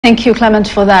Thank you, Clement,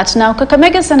 for that. Now,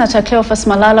 Kakamega Senator Cleophas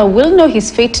Malala will know his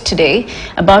fate today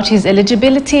about his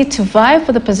eligibility to vie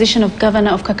for the position of Governor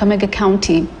of Kakamega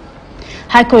County.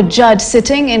 High Court judge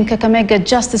sitting in Kakamega,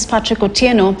 Justice Patrick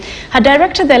Otieno, had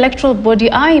directed the electoral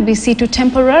body IEBC to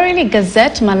temporarily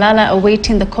gazette Malala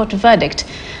awaiting the court verdict.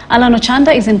 Alan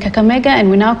Ochanda is in Kakamega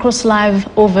and we now cross live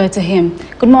over to him.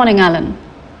 Good morning, Alan.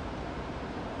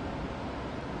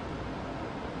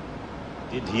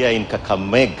 Here in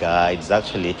Kakamega, it's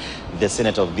actually the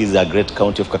Senator of this great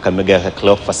county of Kakamega,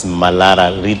 Cleophas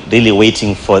Malala, really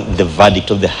waiting for the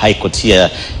verdict of the High Court here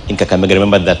in Kakamega.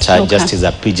 Remember that Justice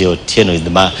PJ Otieno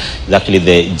is actually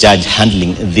the judge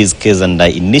handling this case, and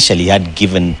initially he had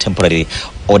given temporary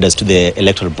orders to the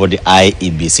electoral body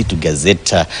IEBC to gazette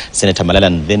Senator Malala,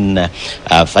 and then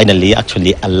finally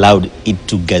actually allowed it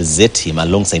to gazette him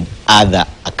alongside other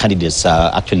candidates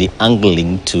actually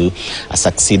angling to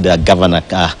succeed Governor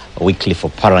Wycliffe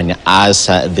Oparanya as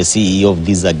the CEO of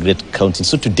this great county.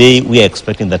 So today we are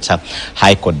expecting that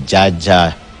High Court Judge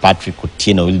Patrick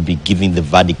Otieno will be giving the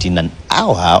verdict in an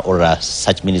hour, or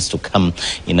such minutes to come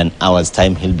in an hour's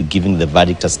time. He'll be giving the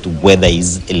verdict as to whether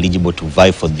he's eligible to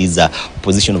vie for this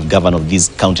position of governor of this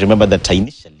county. Remember that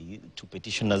initially two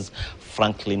petitioners,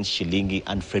 Franklin Shilingi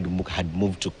and Fred Muk, had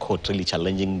moved to court really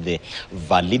challenging the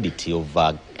validity of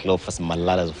Cleophas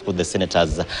Malala's, of course, the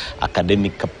senator's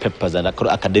academic papers and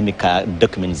academic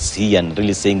documents here, and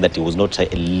really saying that he was not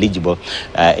eligible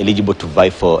to vie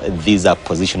for this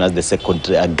position as the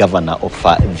second governor of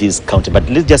this county. But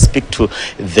let's just speak to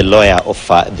the lawyer of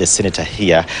the senator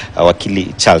here,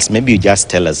 Wakili Charles. Maybe you just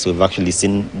tell us, we've actually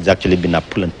seen there's actually been a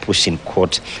pull and push in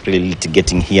court, really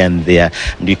litigating here and there,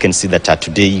 and you can see that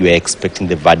today you are expecting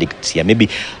the verdict here. Maybe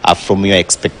from your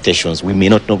expectations, we may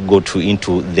not go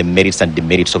into the merits and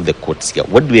demerits of the courts here.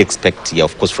 What do we expect here,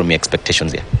 of course, from your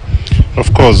expectations here?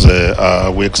 Of course,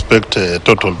 we expect a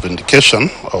total vindication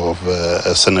of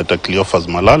Senator Cleophas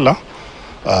Malala,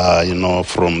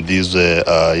 from these,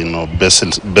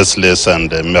 baseless and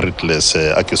meritless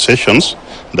accusations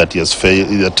that he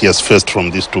has faced from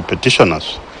these two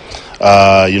petitioners.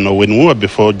 When we were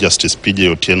before Justice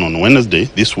PJ Otieno on Wednesday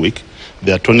this week,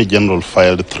 the Attorney General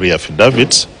filed 3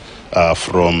 affidavits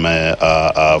from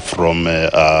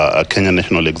Kenya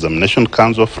National Examination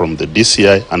Council, from the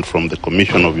DCI, and from the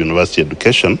Commission of University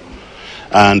Education.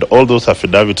 And all those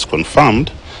affidavits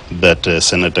confirmed that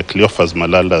Senator Cleophas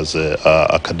Malala's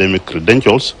academic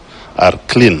credentials are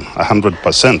clean,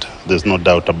 100%. There's no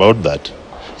doubt about that.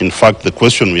 In fact, the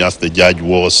question we asked the judge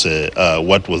was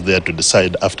what was there to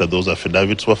decide after those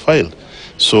affidavits were filed.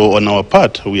 So on our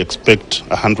part, we expect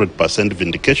 100%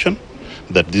 vindication,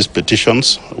 that these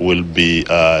petitions will be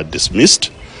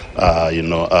dismissed,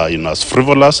 as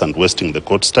frivolous and wasting the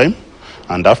court's time.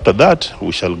 And after that,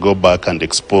 we shall go back and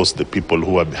expose the people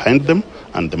who are behind them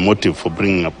and the motive for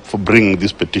bringing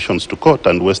these petitions to court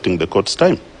and wasting the court's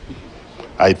time.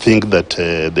 I think that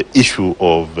the issue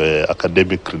of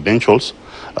academic credentials,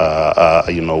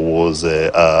 was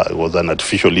an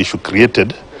artificial issue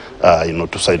created,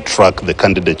 to sidetrack the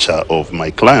candidature of my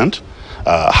client.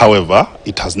 However,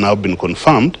 it has now been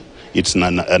confirmed. It's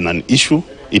an issue.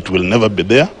 It will never be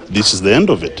there. This is the end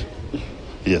of it.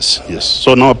 Yes.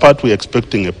 So on our part, we're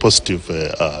expecting a positive,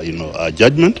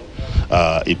 judgment.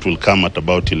 It will come at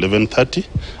about 11:30.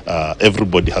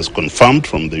 Everybody has confirmed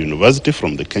from the university,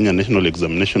 from the Kenya National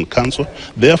Examination Council.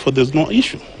 Therefore, there's no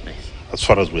issue as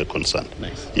far as we're concerned.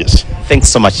 Nice. Yes. Thanks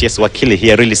so much. Yes, Wakili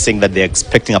here really saying that they're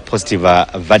expecting a positive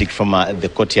verdict from the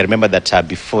court here. Remember that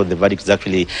before the verdict is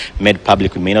actually made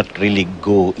public, we may not really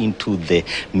go into the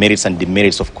merits and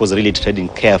demerits, of course, really treading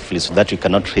carefully so that we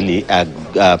cannot really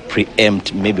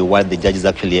preempt maybe what the judge is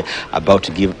actually about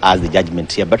to give us the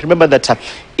judgment here. But remember that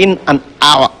in an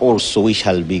hour or so, we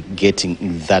shall be getting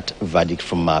that verdict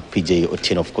from PJ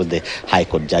Otieno, of course, the High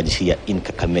Court judge here in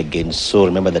Kakamega. And so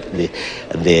remember that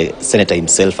the senator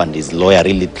himself and his lawyer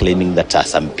really claiming that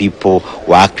some people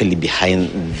were actually behind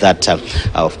that,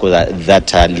 of course,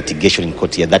 that litigation in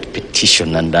court here, that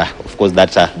petition, and of course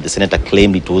that the senator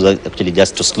claimed it was actually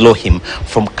just to slow him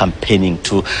from campaigning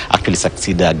to actually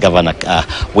succeed Governor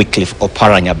Wycliffe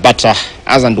Oparanya. But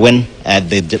as and when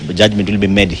the judgment will be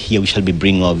made here, we shall be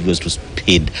bringing our viewers to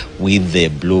speed with the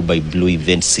Blue by Blue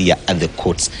events here at the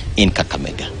courts in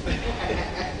Kakamega.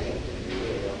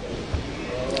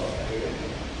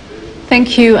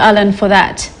 Thank you, Alan, for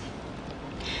that.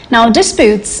 Now,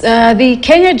 disputes. The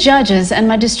Kenya Judges and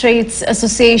Magistrates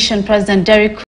Association President Derek